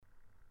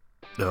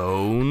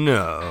Oh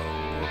no.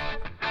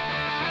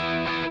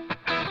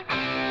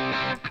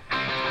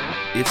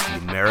 It's the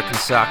American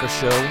Soccer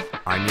Show.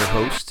 I'm your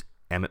host,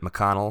 Emmett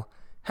McConnell.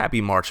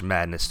 Happy March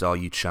Madness to all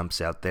you chumps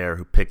out there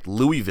who picked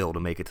Louisville to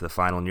make it to the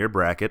final in your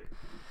bracket.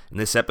 In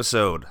this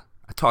episode,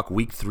 I talk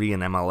Week 3 in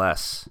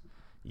MLS,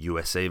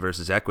 USA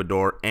versus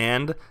Ecuador,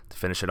 and to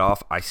finish it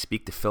off, I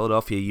speak to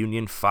Philadelphia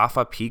Union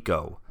Fafa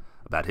Picault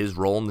about his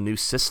role in the new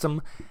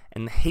system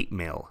and the hate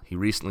mail he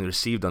recently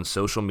received on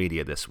social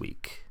media this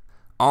week.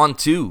 On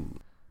to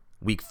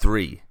Week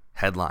 3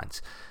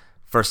 headlines.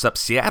 First up,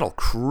 Seattle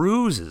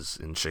cruises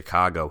in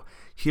Chicago.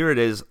 Here it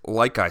is,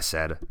 like I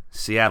said,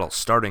 Seattle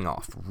starting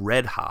off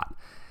red hot.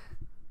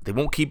 They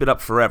won't keep it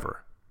up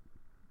forever,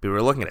 but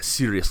we're looking at a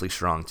seriously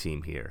strong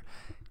team here.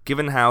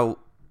 Given how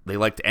they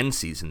like to end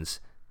seasons,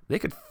 they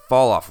could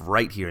fall off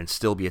right here and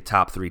still be a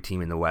top 3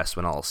 team in the West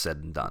when all is said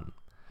and done.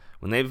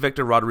 When they have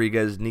Victor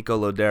Rodriguez, Nico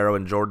Lodeiro,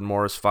 and Jordan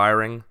Morris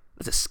firing,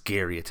 that's a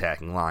scary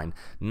attacking line,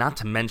 not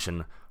to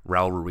mention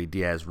Raul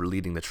Ruidiaz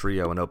leading the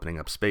trio and opening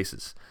up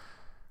spaces.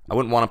 I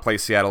wouldn't want to play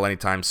Seattle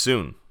anytime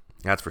soon,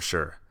 that's for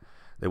sure.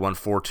 They won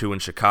 4-2 in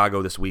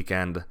Chicago this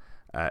weekend.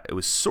 It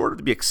was sort of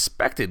to be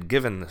expected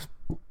given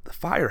the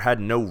Fire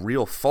had no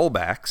real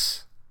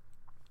fullbacks.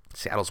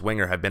 Seattle's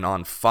winger have been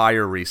on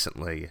fire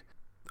recently.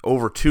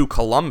 Over to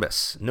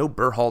Columbus. No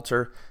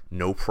Berhalter,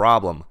 no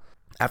problem.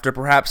 After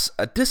perhaps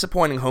a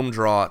disappointing home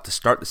draw to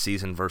start the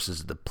season versus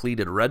the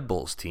depleted Red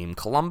Bulls team,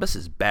 Columbus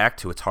is back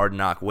to its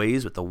hard-knock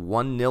ways with a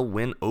 1-0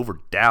 win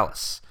over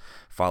Dallas,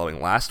 following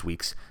last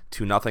week's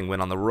 2-0 win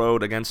on the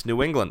road against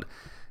New England.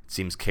 It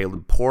seems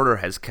Caleb Porter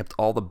has kept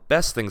all the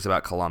best things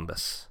about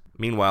Columbus.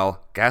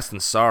 Meanwhile, Gaston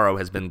Sarro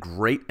has been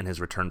great in his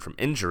return from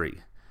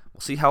injury.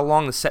 We'll see how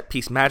long the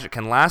set-piece magic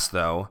can last,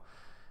 though,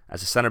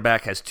 as the center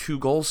back has 2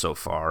 goals so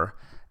far.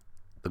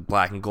 The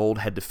Black and Gold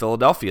head to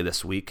Philadelphia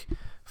this week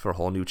for a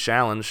whole new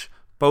challenge.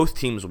 Both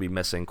teams will be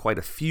missing quite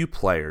a few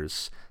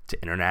players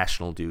to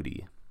international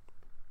duty.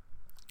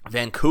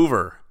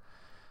 Vancouver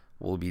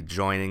will be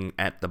joining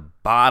at the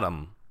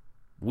bottom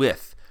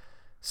with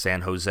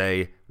San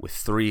Jose with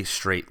 3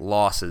 straight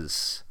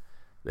losses.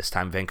 This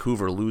time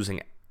Vancouver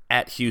losing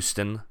at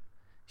Houston.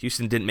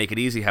 Houston didn't make it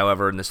easy,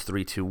 however, in this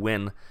 3-2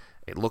 win.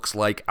 It looks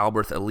like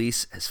Alberth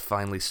Elise has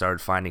finally started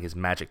finding his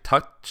magic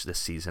touch this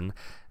season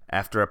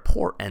after a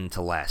poor end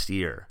to last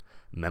year.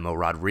 Memo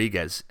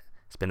Rodriguez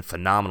has been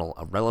phenomenal,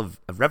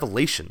 a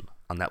revelation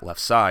on that left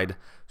side,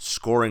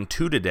 scoring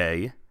 2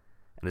 today,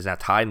 and is now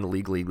tied in the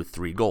league lead with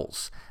 3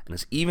 goals, and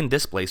has even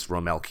displaced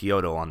Romel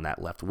Kyoto on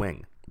that left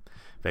wing.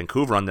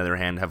 Vancouver, on the other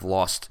hand, have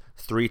lost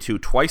 3-2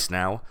 twice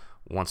now,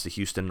 once to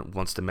Houston,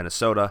 once to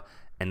Minnesota,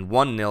 and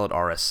 1-0 at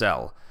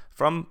RSL,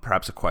 from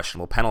perhaps a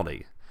questionable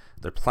penalty.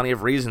 There are plenty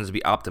of reasons to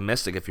be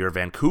optimistic if you're a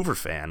Vancouver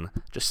fan.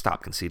 Just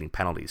stop conceding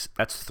penalties.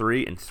 That's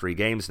 3 in 3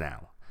 games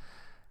now.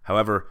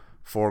 However,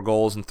 4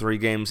 goals in 3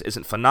 games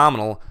isn't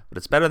phenomenal, but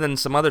it's better than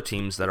some other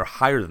teams that are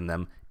higher than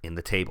them in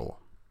the table.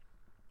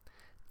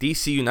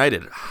 DC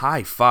United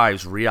high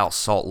fives Real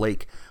Salt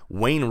Lake.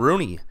 Wayne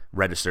Rooney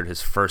registered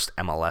his first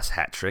MLS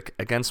hat trick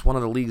against one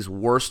of the league's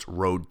worst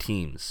road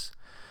teams.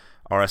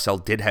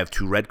 RSL did have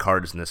 2 red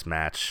cards in this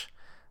match,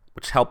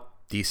 which helped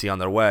DC on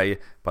their way,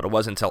 but it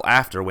wasn't until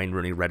after Wayne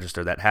Rooney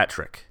registered that hat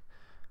trick.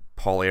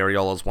 Paul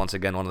Arriola is once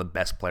again one of the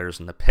best players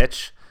in the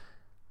pitch,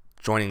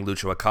 joining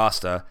Lucho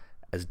Acosta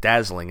as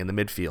dazzling in the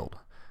midfield.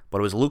 But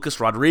it was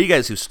Lucas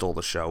Rodriguez who stole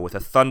the show with a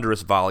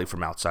thunderous volley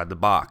from outside the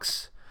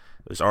box.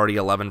 It was already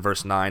 11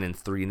 versus 9 and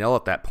 3-0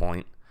 at that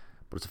point,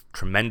 but it was a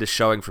tremendous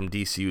showing from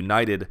DC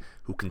United,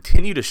 who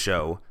continue to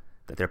show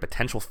that they're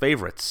potential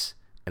favorites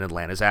in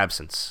Atlanta's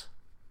absence.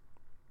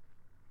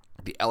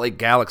 The LA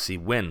Galaxy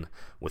win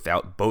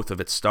without both of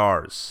its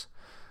stars.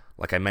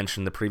 Like I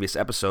mentioned in the previous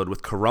episode,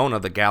 with Corona,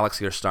 the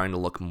Galaxy are starting to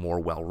look more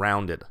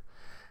well-rounded.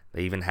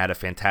 They even had a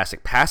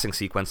fantastic passing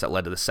sequence that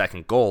led to the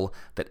second goal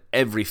that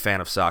every fan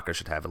of soccer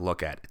should have a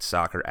look at. It's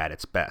soccer at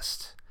its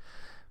best.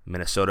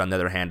 Minnesota, on the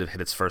other hand, have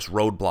hit its first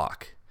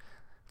roadblock.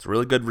 It's a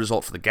really good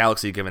result for the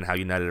Galaxy given how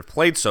United have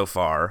played so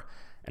far,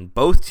 and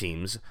both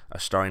teams are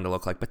starting to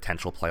look like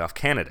potential playoff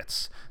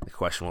candidates. The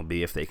question will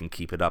be if they can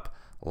keep it up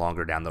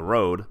longer down the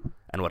road,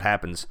 and what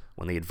happens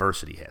when the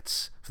adversity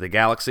hits. For the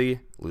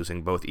Galaxy,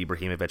 losing both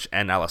Ibrahimovic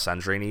and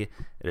Alessandrini,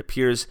 it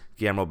appears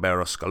Guillermo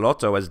Barros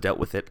Schelotto has dealt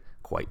with it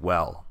quite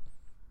well.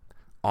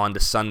 On to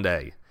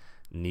Sunday.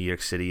 New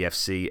York City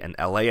FC and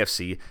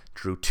LAFC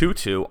drew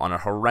 2-2 on a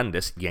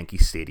horrendous Yankee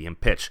Stadium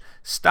pitch.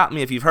 Stop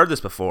me if you've heard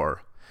this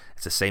before.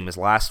 It's the same as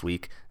last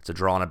week. It's a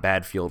draw on a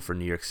bad field for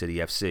New York City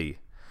FC.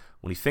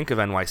 When you think of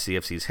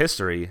NYCFC's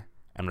history,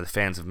 and what the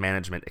fans of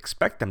management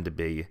expect them to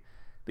be,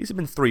 these have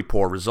been 3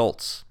 poor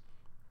results.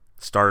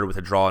 Started with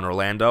a draw in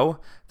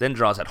Orlando, then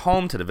draws at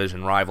home to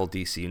division rival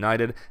DC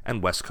United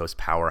and West Coast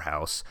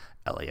powerhouse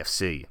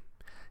LAFC.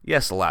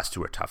 Yes, the last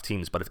 2 are tough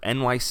teams, but if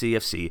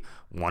NYCFC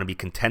want to be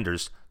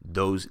contenders,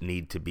 those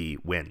need to be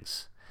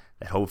wins.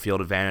 That home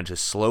field advantage is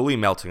slowly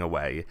melting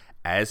away,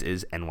 as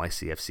is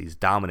NYCFC's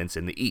dominance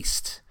in the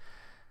East.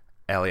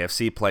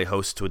 LAFC play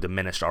host to a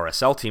diminished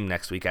RSL team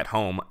next week at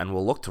home and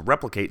will look to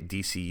replicate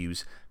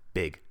DCU's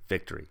big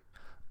victory.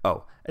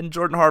 Oh, and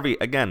Jordan Harvey,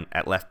 again,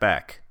 at left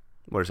back.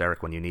 Where's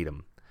Eric when you need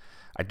him?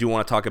 I do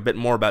want to talk a bit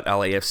more about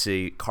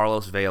LAFC.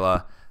 Carlos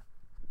Vela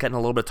getting a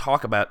little bit of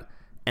talk about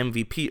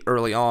MVP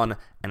early on,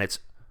 and it's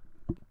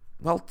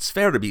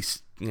fair to be,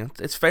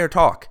 it's fair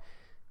talk.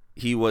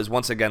 He was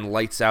once again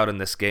lights out in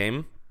this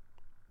game,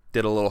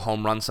 did a little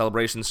home run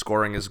celebration,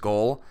 scoring his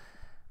goal,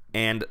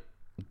 and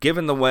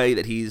given the way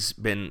that he's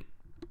been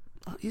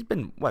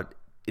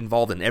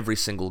involved in every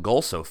single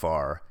goal so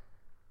far,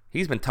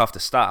 he's been tough to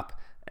stop.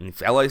 And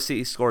if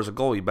LAC scores a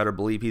goal, you better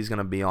believe he's going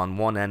to be on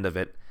one end of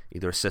it,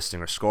 either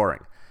assisting or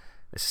scoring.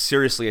 This is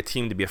seriously a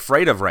team to be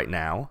afraid of right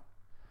now,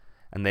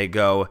 and they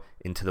go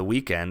into the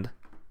weekend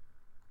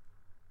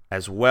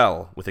as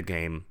well with a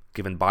game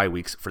given bye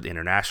weeks for the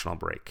international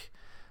break.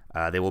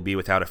 They will be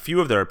without a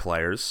few of their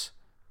players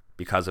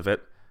because of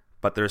it,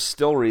 but there's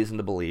still reason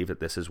to believe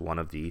that this is one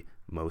of the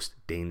most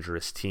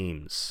dangerous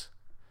teams.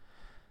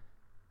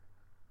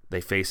 They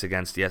face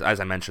against, as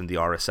I mentioned, the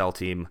RSL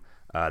team.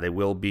 They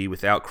will be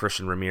without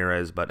Christian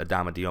Ramirez, but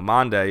Adama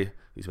Diomande,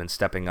 who's been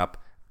stepping up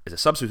as a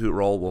substitute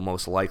role, will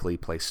most likely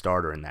play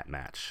starter in that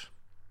match.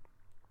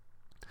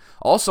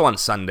 Also on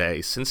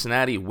Sunday,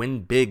 Cincinnati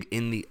win big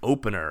in the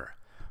opener.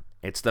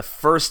 It's the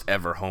first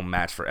ever home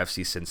match for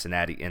FC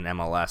Cincinnati in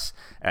MLS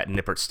at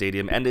Nippert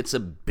Stadium, and it's a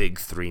big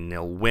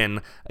 3-0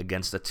 win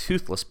against the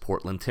toothless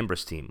Portland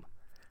Timbers team.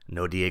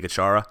 No Diego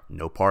Chara,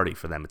 no party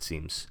for them, it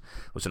seems.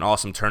 It was an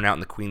awesome turnout in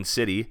the Queen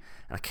City,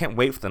 and I can't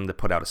wait for them to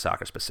put out a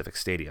soccer-specific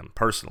stadium,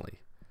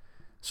 personally.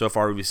 So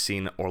far, we've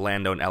seen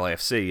Orlando and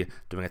LAFC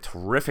doing a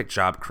terrific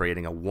job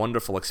creating a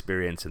wonderful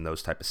experience in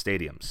those type of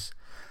stadiums.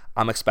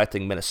 I'm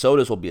expecting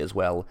Minnesota's will be as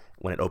well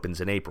when it opens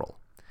in April.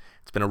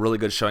 It's been a really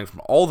good showing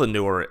from all the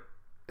newer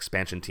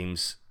expansion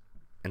teams,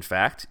 in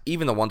fact,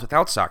 even the ones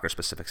without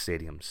soccer-specific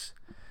stadiums.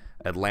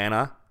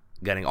 Atlanta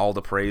getting all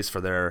the praise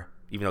for their,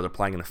 even though they're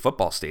playing in a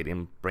football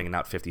stadium, bringing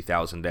out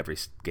 50,000 every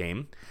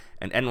game.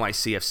 And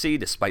NYCFC,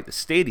 despite the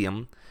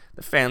stadium,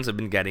 the fans have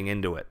been getting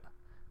into it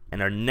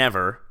and are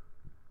never,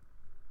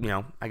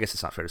 I guess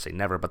it's not fair to say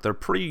never, but they're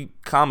pretty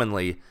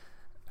commonly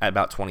at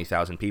about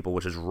 20,000 people,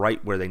 which is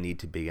right where they need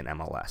to be in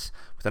MLS.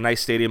 With a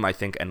nice stadium, I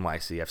think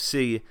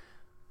NYCFC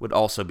would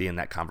also be in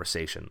that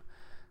conversation.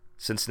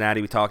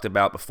 Cincinnati, we talked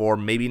about before,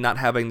 maybe not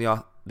having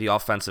the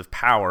offensive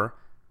power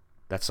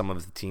that some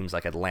of the teams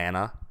like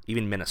Atlanta,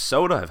 even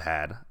Minnesota have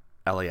had,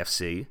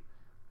 LAFC,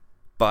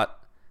 but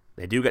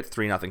they do get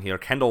 3-0 here.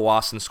 Kendall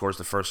Wasson scores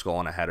the first goal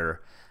on a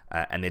header,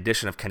 and the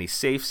addition of Kenny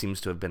Safe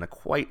seems to have been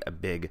quite a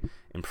big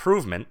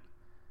improvement,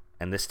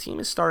 and this team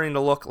is starting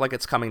to look like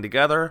it's coming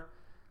together.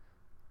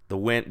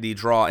 The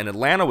draw in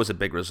Atlanta was a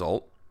big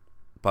result,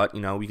 but,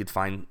 we could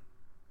find,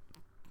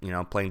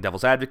 playing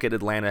devil's advocate,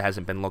 Atlanta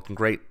hasn't been looking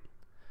great.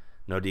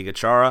 No Diego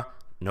Chara,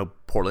 no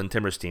Portland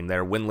Timbers team.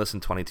 They're winless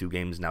in 22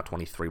 games, now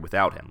 23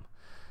 without him.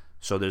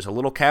 So there's a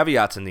little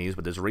caveats in these,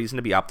 but there's reason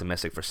to be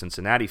optimistic for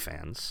Cincinnati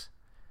fans.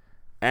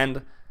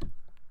 And,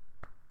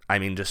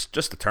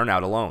 just the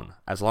turnout alone.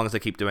 As long as they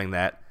keep doing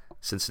that,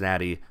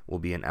 Cincinnati will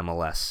be an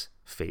MLS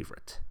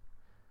favorite.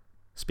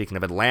 Speaking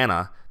of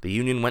Atlanta, the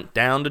Union went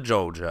down to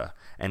Georgia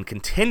and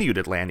continued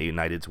Atlanta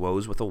United's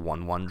woes with a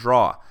 1-1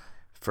 draw.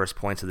 First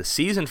points of the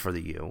season for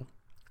the U,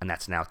 and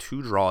that's now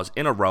 2 draws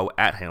in a row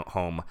at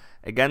home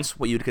against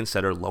what you'd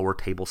consider lower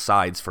table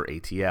sides for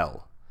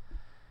ATL.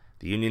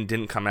 The Union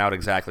didn't come out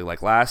exactly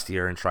like last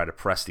year and try to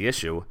press the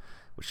issue,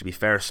 which to be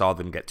fair saw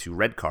them get 2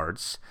 red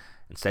cards.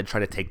 Instead, try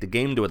to take the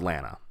game to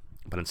Atlanta.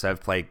 But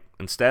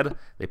instead,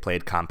 they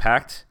played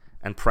compact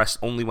and pressed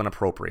only when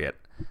appropriate.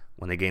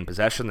 When they gained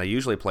possession, they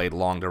usually played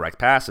long direct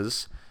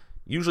passes,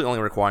 usually only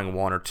requiring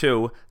 1 or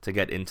 2 to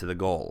get into the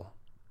goal.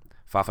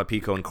 Fafa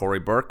Pico and Corey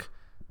Burke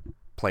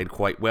played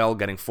quite well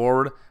getting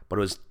forward, but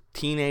it was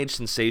teenage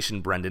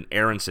sensation Brendan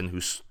Aronson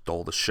who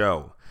stole the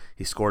show.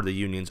 He scored the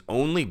Union's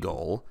only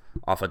goal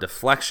off a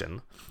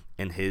deflection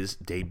in his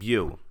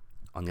debut.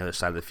 On the other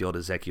side of the field,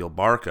 Ezequiel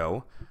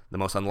Barco, the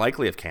most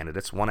unlikely of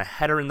candidates, won a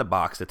header in the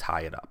box to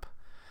tie it up.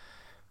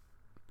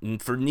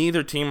 And for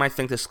neither team, I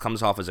think this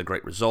comes off as a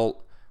great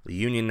result. The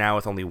Union now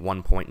with only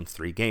 1 point in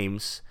 3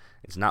 games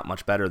is not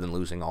much better than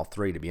losing all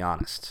 3, to be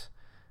honest.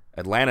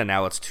 Atlanta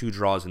now, it's 2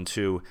 draws in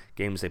 2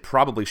 games they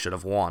probably should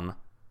have won,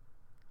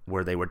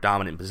 where they were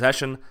dominant in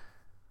possession.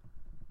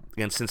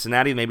 Against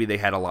Cincinnati, maybe they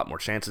had a lot more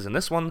chances. In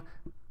this one,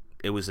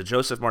 it was the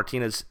Joseph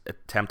Martinez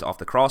attempt off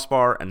the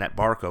crossbar, and that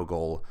Barco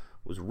goal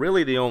was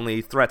really the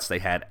only threats they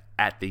had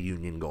at the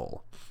Union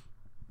goal.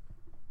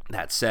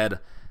 That said,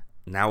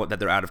 now that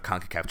they're out of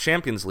CONCACAF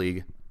Champions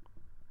League,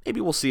 maybe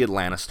we'll see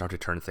Atlanta start to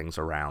turn things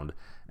around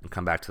and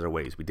come back to their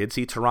ways. We did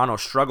see Toronto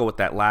struggle with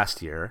that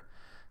last year.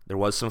 There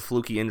was some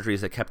fluky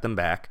injuries that kept them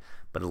back,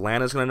 but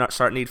Atlanta's going to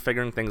start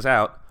figuring things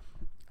out.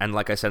 And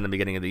like I said in the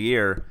beginning of the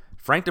year,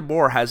 Frank de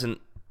Boer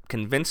hasn't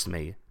convinced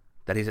me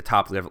that he's a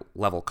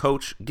top-level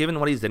coach, given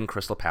what he's did in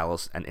Crystal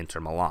Palace and Inter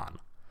Milan.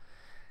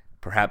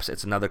 Perhaps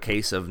it's another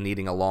case of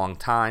needing a long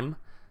time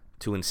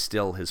to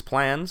instill his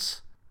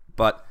plans,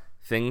 but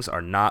things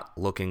are not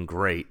looking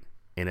great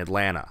in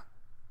Atlanta.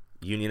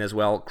 Union as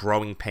well,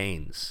 growing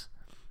pains.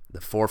 The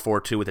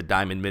 4-4-2 with a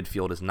diamond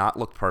midfield has not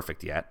looked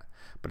perfect yet,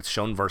 but it's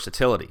shown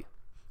versatility.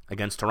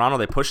 Against Toronto,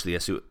 they pushed the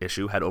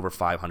issue, had over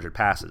 500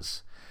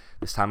 passes.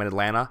 This time in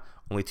Atlanta,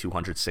 only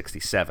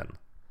 267.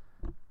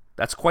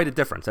 That's quite a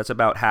difference. That's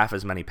about half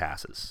as many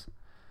passes.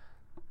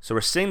 So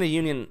we're seeing the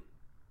Union,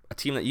 a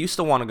team that used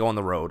to want to go on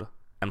the road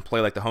and play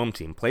like the home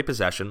team, play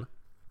possession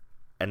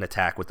and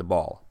attack with the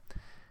ball.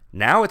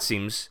 Now it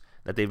seems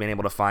that they've been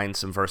able to find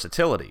some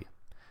versatility.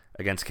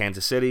 Against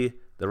Kansas City,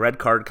 the red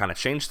card kind of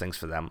changed things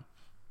for them.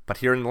 But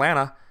here in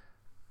Atlanta,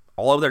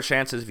 all of their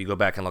chances, if you go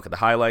back and look at the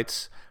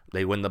highlights,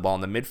 they win the ball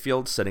in the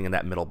midfield, sitting in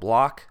that middle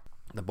block.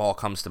 The ball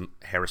comes to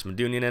Harris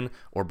Medunjanin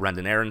or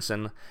Brendan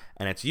Aronson,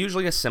 and it's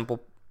usually a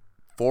simple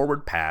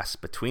forward pass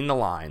between the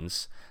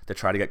lines to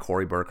try to get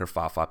Corey Burke or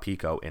Fafa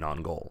Picault in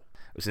on goal.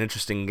 It was an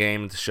interesting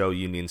game to show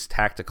Union's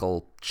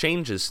tactical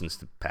changes since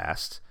the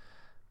past,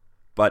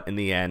 but in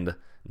the end,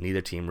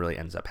 neither team really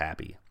ends up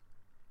happy.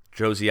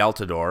 Jozy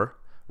Altidore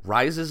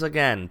rises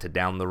again to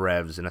down the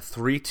Revs in a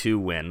 3-2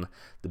 win.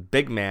 The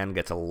big man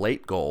gets a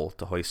late goal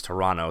to hoist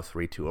Toronto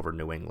 3-2 over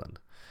New England.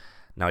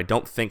 Now, I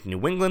don't think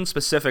New England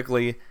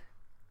specifically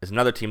is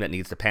another team that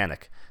needs to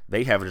panic.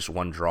 They have just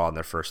one draw in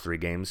their first 3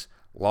 games,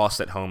 lost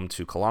at home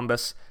to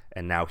Columbus,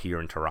 and now here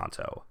in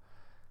Toronto.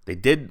 They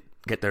did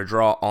get their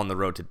draw on the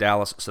road to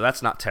Dallas, so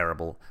that's not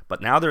terrible,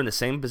 but now they're in the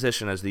same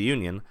position as the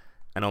Union,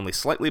 and only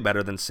slightly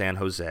better than San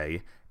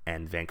Jose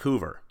and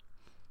Vancouver.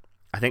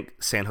 I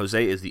think San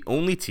Jose is the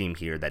only team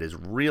here that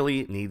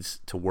really needs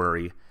to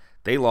worry.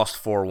 They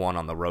lost 4-1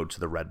 on the road to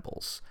the Red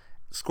Bulls,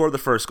 scored the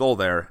first goal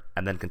there,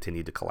 and then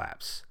continued to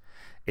collapse.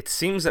 It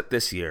seems that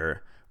this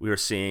year we are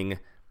seeing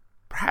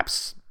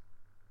perhaps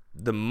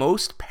the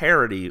most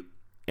parity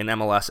in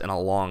MLS in a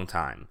long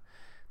time.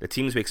 The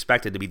teams we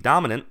expected to be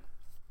dominant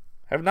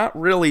have not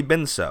really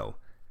been so.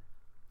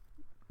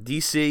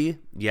 DC,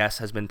 yes,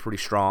 has been pretty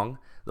strong.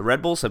 The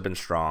Red Bulls have been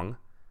strong.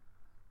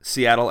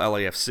 Seattle,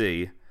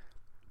 LAFC,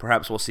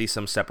 perhaps we'll see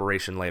some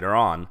separation later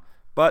on.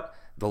 But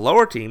the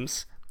lower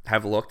teams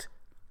have looked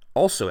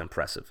also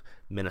impressive.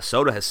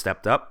 Minnesota has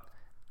stepped up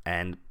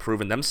and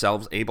proven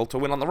themselves able to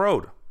win on the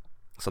road,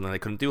 something they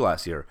couldn't do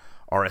last year.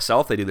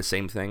 RSL, if they do the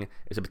same thing,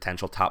 is a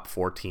potential top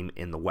 4 team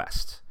in the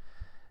West.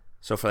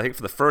 So I think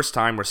for the first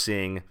time, we're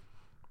seeing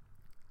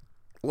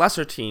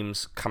lesser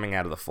teams coming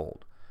out of the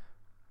fold.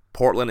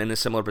 Portland in a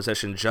similar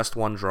position, just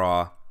one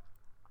draw.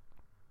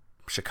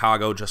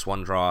 Chicago, just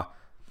one draw.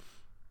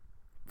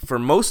 For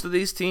most of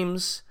these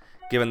teams,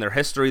 given their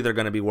history, they're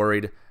going to be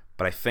worried,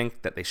 but I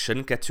think that they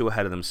shouldn't get too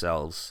ahead of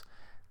themselves,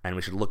 and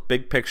we should look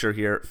big picture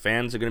here.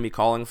 Fans are going to be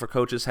calling for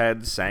coaches'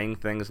 heads, saying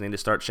things need to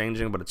start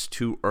changing, but it's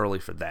too early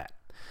for that.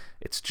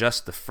 It's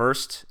just the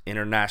first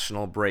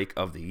international break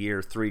of the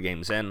year, 3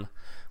 games in,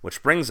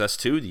 which brings us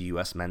to the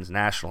U.S. men's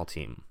national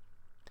team.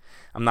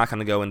 I'm not going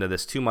to go into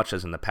this too much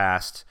as in the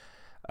past,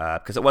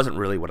 because it wasn't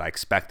really what I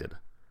expected.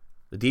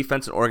 The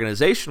defense and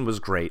organization was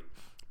great,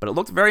 but it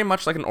looked very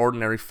much like an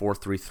ordinary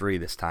 4-3-3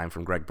 this time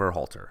from Greg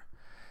Berhalter.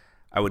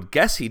 I would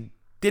guess he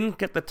didn't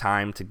get the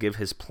time to give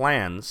his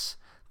plans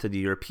to the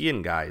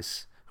European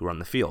guys who were on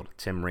the field,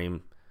 Tim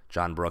Ream,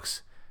 John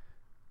Brooks,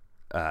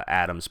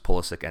 Adams,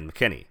 Pulisic, and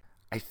McKinney.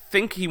 I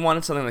think he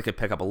wanted something that could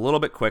pick up a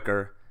little bit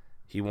quicker.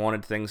 He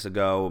wanted things to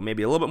go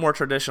maybe a little bit more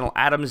traditional.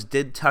 Adams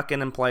did tuck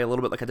in and play a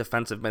little bit like a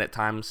defensive mid at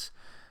times,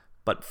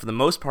 but for the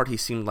most part, he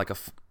seemed like a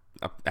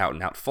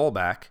out-and-out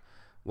fullback,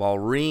 while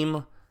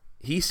Ream,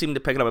 he seemed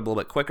to pick it up a little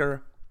bit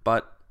quicker,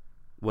 but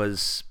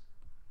was,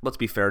 let's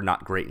be fair,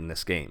 not great in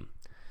this game.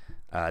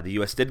 The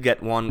U.S. did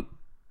get one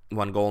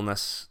goal in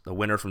this, the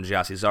winner from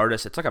Gyasi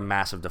Zardes. It took a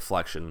massive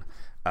deflection,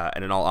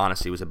 and in all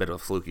honesty, it was a bit of a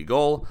fluky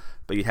goal,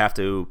 but you'd have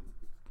to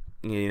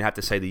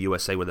say the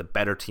USA were the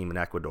better team in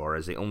Ecuador,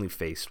 as they only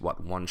faced,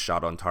 one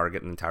shot on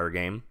target in the entire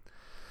game.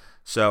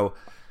 So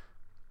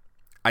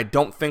I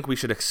don't think we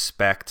should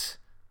expect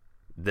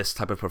this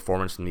type of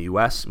performance from the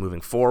U.S.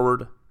 moving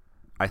forward.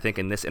 I think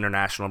in this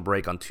international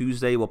break on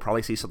Tuesday, we'll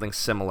probably see something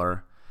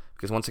similar,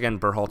 because once again,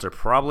 Berhalter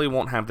probably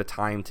won't have the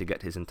time to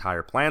get his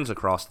entire plans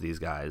across to these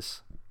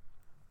guys.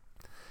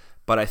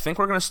 But I think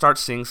we're going to start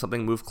seeing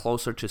something move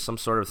closer to some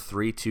sort of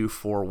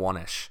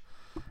 3-2-4-1-ish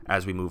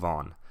as we move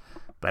on.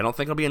 But I don't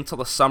think it'll be until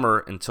the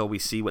summer until we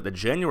see what the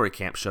January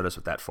camp showed us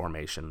with that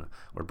formation,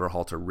 where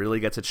Berhalter really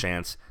gets a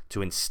chance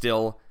to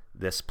instill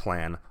this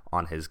plan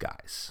on his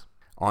guys.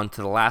 On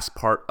to the last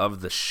part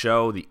of the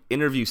show, the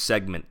interview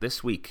segment.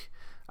 This week,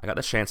 I got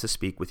the chance to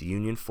speak with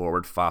Union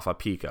forward Fafa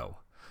Picault.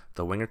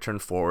 The winger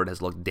turned forward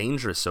has looked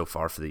dangerous so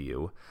far for the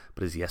U,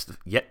 but is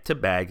yet to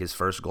bag his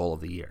first goal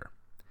of the year.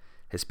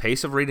 His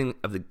pace of reading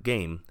of the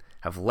game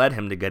have led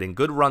him to getting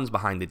good runs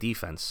behind the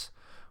defense,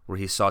 where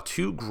he saw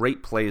 2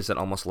 great plays that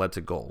almost led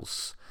to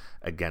goals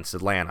against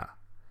Atlanta.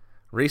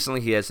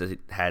 Recently, he has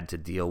had to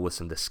deal with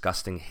some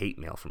disgusting hate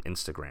mail from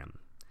Instagram.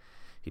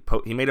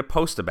 He made a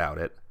post about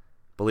it,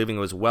 believing it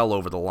was well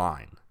over the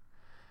line.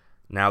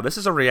 Now, this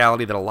is a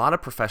reality that a lot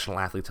of professional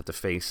athletes have to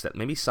face that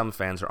maybe some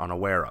fans are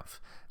unaware of,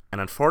 and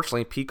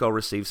unfortunately, Picault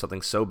received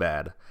something so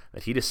bad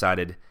that he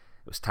decided it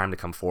was time to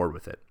come forward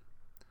with it.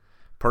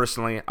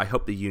 Personally, I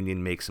hope the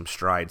union makes some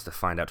strides to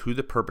find out who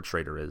the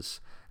perpetrator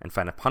is and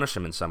find a punish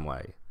him in some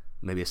way,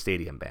 maybe a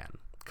stadium ban,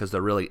 because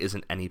there really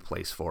isn't any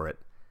place for it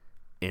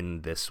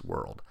in this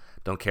world.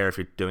 Don't care if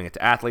you're doing it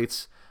to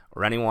athletes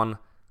or anyone.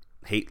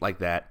 Hate like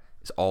that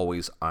is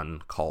always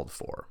uncalled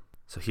for.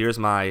 So here's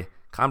my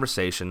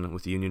conversation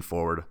with Union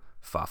forward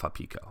Fafa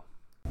Picault.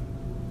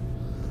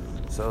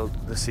 So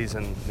this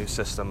season, new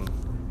system,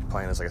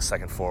 playing as like a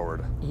second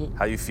forward. Mm-hmm.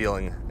 How are you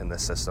feeling in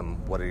this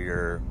system? What are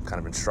your kind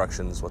of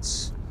instructions?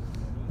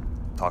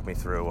 Talk me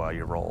through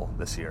your role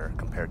this year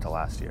compared to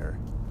last year.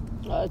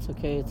 It's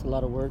okay. It's a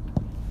lot of work.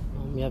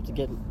 You have to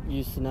get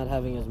used to not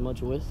having as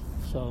much width.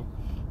 So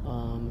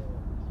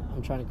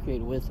I'm trying to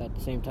create width at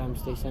the same time,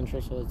 stay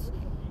central. So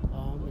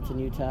it's a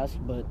new task,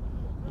 but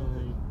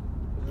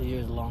the year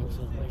is long,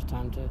 so there's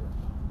time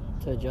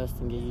to adjust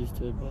and get used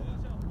to it. But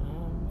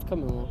it's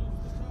coming along.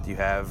 Do you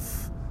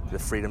have the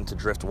freedom to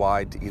drift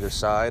wide to either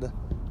side,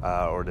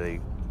 or do they,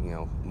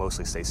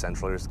 mostly stay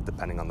central, or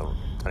depending on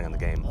the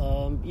game?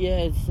 Yeah,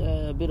 it's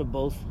a bit of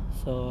both.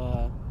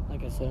 So,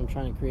 like I said, I'm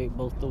trying to create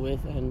both the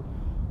width and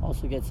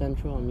also get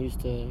central. I'm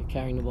used to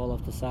carrying the ball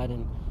off the side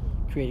and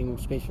creating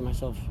space for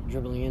myself,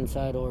 dribbling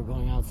inside or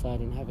going outside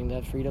and having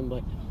that freedom.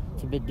 But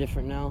it's a bit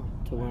different now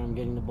to where I'm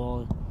getting the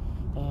ball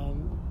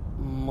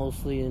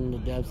mostly in the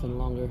depth and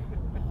longer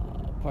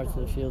parts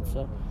of the field.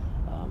 So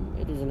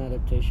it is an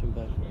adaptation,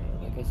 but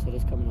like I said,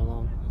 it's coming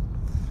along.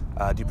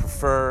 Do you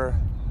prefer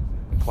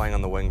playing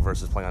on the wing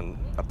versus playing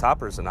up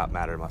top, or does it not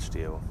matter much to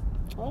you?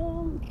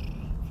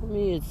 For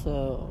me, it's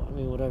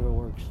whatever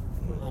works.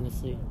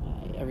 Honestly,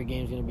 every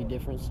game's going to be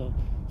different. So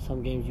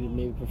some games you would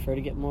maybe prefer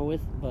to get more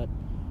with, but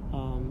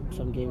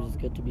some games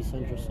it's good to be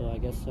central. So I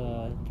guess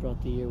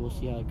throughout the year we'll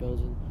see how it goes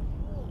and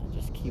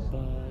just keep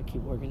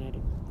working at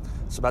it.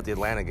 So about the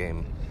Atlanta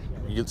game,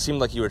 it seemed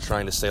like you were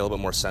trying to stay a little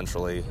bit more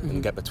centrally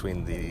and get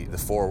between the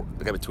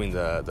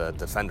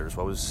defenders.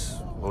 What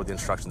were the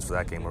instructions for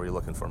that game? What were you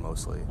looking for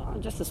mostly?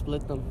 Just to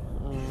split them.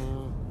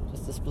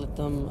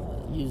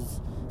 Use,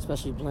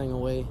 especially playing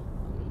away.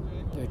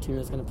 They're a team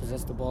that's going to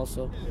possess the ball,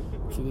 so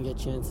if you can get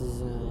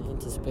chances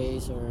into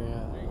space or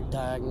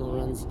diagonal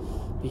runs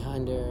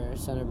behind their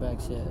center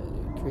backs, it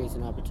creates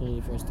an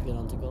opportunity for us to get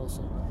onto goal.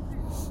 So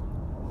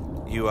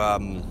you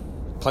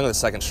playing with a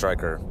second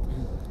striker.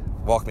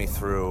 Walk me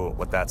through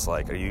what that's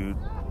like. Are you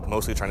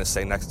mostly trying to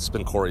stay next? It's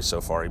been Corey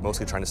so far. Are you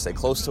mostly trying to stay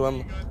close to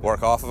him,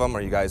 work off of him, or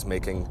are you guys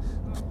making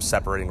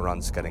separating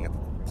runs,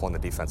 pulling the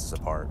defenses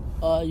apart?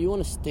 You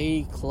want to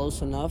stay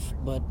close enough,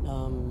 but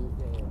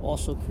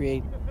also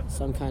create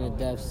some kind of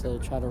depth. So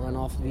try to run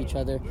off of each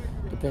other,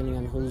 depending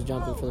on who's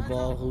jumping for the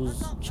ball,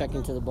 who's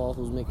checking to the ball,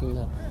 who's making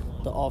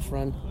the off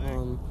run.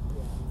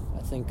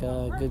 I think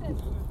a good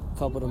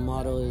couple of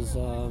model is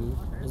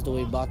the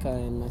way Baca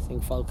and I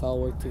think Falcao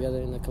worked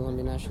together in the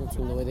Colombian national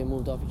team. The way they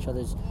moved off each other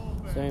is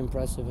very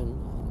impressive,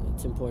 and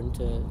it's important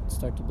to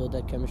start to build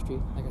that chemistry.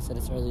 Like I said,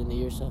 it's early in the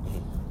year, so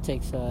it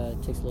takes a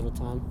little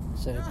time.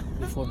 Said it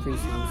before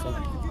preseason,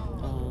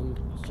 so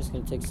it's just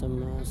going to take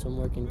some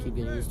work and keep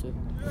getting used to it.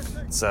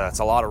 It's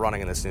a lot of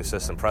running in this new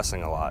system,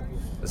 pressing a lot.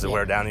 Does it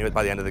wear down you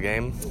by the end of the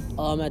game?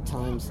 At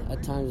times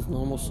it's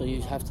normal. So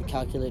you have to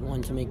calculate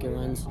when to make your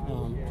runs.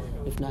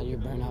 If not, you're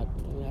burnout.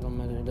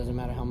 It doesn't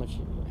matter how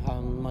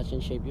much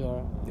in shape you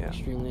are.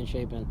 Extremely in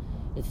shape, and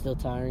it's still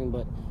tiring.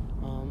 But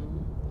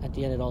at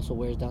the end, it also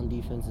wears down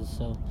defenses.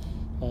 So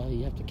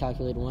you have to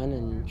calculate when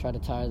and try to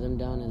tire them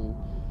down, and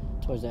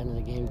towards the end of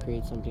the game,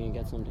 create something and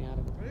get something out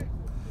of it.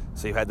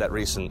 So you had that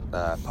recent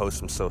post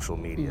from social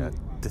media.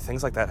 Mm-hmm. Do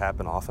things like that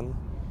happen often?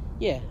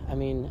 Yeah, I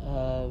mean,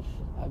 I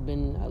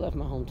left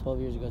my home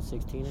 12 years ago at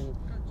 16, and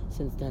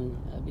since then,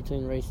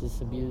 between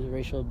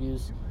racial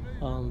abuse,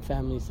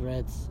 family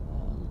threats,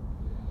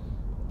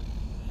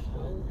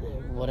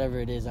 whatever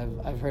it is,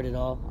 I've heard it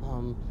all.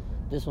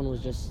 This one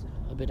was just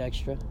a bit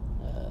extra,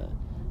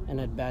 and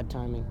at bad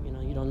timing.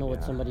 You don't know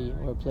what somebody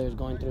or a player is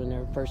going through in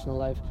their personal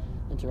life,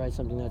 and to write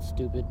something that's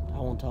stupid, I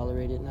won't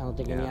tolerate it, and I don't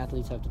think any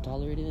athletes have to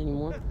tolerate it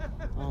anymore.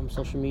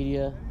 Social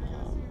media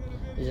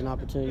is an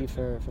opportunity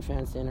for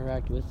fans to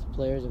interact with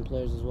players, and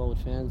players as well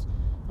with fans,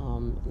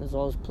 as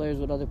well as players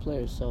with other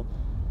players. So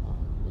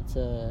it's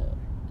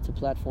a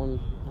platform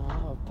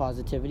of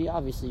positivity.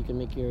 Obviously, you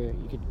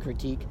could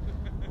critique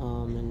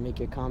and make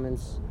your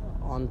comments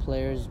on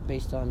players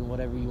based on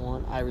whatever you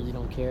want. I really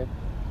don't care.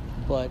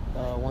 But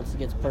once it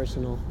gets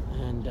personal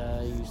and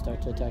you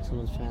start to attack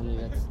someone's family,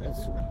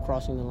 that's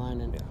crossing the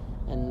line,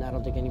 and I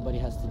don't think anybody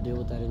has to deal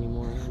with that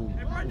anymore. And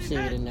I'm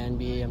seeing it in the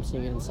NBA, I'm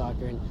seeing it in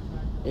soccer, and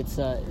it's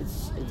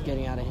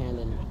getting out of hand,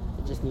 and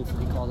it just needs to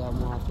be called out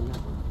more often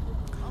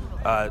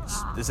now.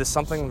 Is this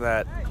something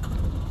that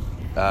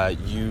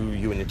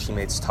you and your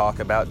teammates talk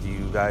about? Do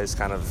you guys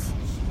kind of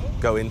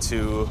go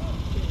into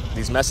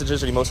these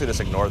messages, or do you mostly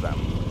just ignore them?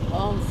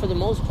 For the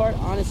most part,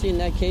 honestly, in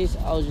that case,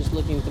 I was just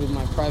looking through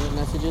my private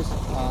messages,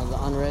 the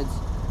unreads,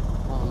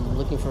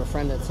 looking for a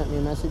friend that sent me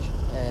a message,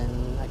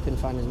 and I couldn't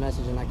find his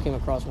message, and I came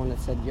across one that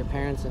said, "Your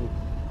parents," and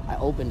I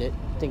opened it,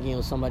 thinking it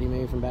was somebody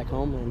maybe from back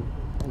home,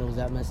 and it was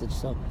that message.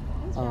 So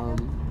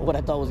what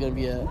I thought was going to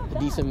be a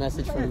decent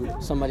message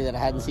from somebody that I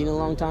hadn't seen in a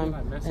long time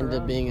ended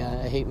up being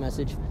a hate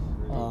message.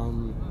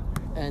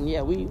 And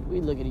yeah, we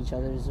look at each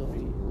other, so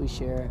we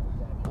share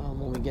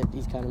when we get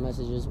these kind of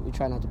messages. We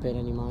try not to pay it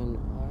any mind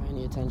or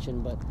any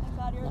attention, but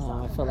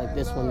I felt like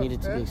this one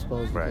needed to be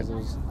exposed because it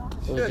was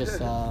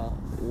just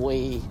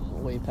way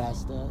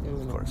past the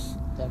limit. Of course.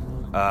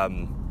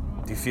 Definitely.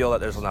 Do you feel that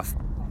there's enough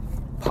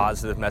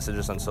positive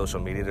messages on social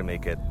media to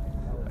make it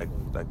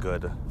a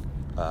good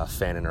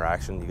fan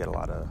interaction? You get a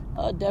lot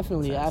of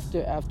definitely fans.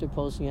 After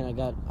posting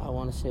it, I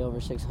want to say over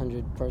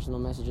 600 personal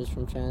messages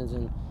from fans,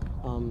 and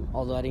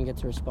although I didn't get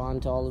to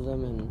respond to all of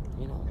them, and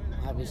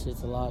obviously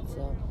it's a lot,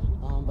 so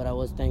but I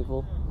was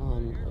thankful.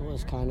 It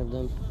was kind of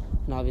them,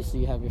 and obviously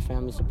you have your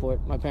family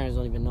support. My parents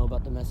don't even know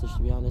about the message,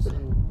 to be honest,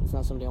 and it's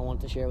not something I want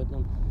to share with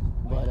them,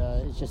 but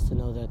it's just to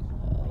know that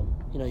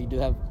you do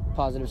have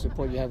positive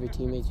support. You have your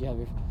teammates, you have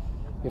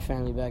your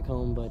family back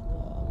home, but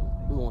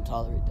we won't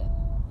tolerate that.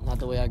 Not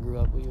the way I grew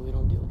up. We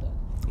don't deal with that.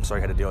 I'm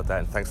sorry you had to deal with that,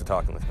 and thanks for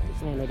talking with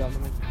me. No doubt,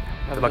 man.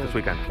 Good luck this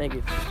weekend. Thank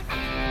you.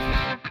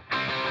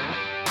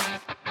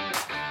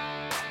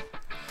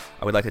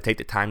 I would like to take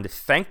the time to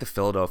thank the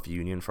Philadelphia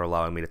Union for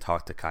allowing me to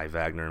talk to Kai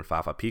Wagner and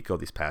Fafa Picault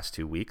these past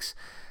 2 weeks,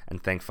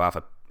 and thank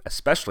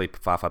especially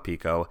Fafa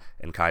Picault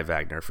and Kai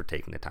Wagner for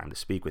taking the time to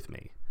speak with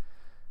me.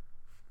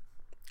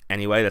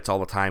 Anyway, that's all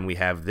the time we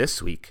have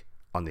this week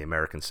on the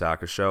American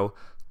Soccer Show.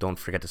 Don't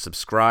forget to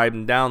subscribe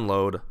and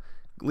download.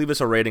 Leave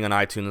us a rating on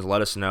iTunes.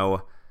 Let us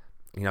know.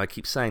 I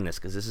keep saying this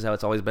because this is how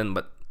it's always been,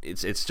 but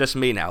it's just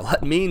me now.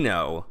 Let me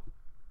know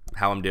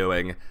how I'm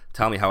doing.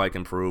 Tell me how I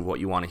can improve, what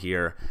you want to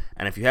hear.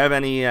 And if you have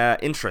any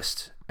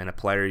interest in a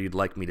player you'd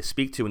like me to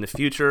speak to in the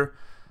future,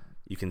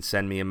 you can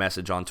send me a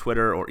message on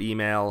Twitter or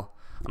email.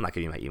 I'm not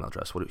giving you my email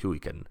address. Who are you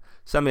kidding?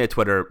 Send me a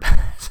Twitter.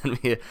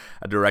 Send me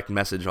a direct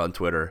message on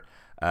Twitter,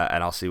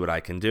 and I'll see what I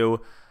can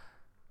do.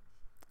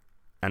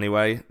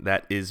 Anyway,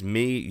 that is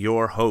me,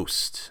 your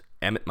host,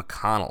 Emmett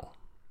McConnell,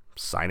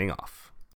 signing off.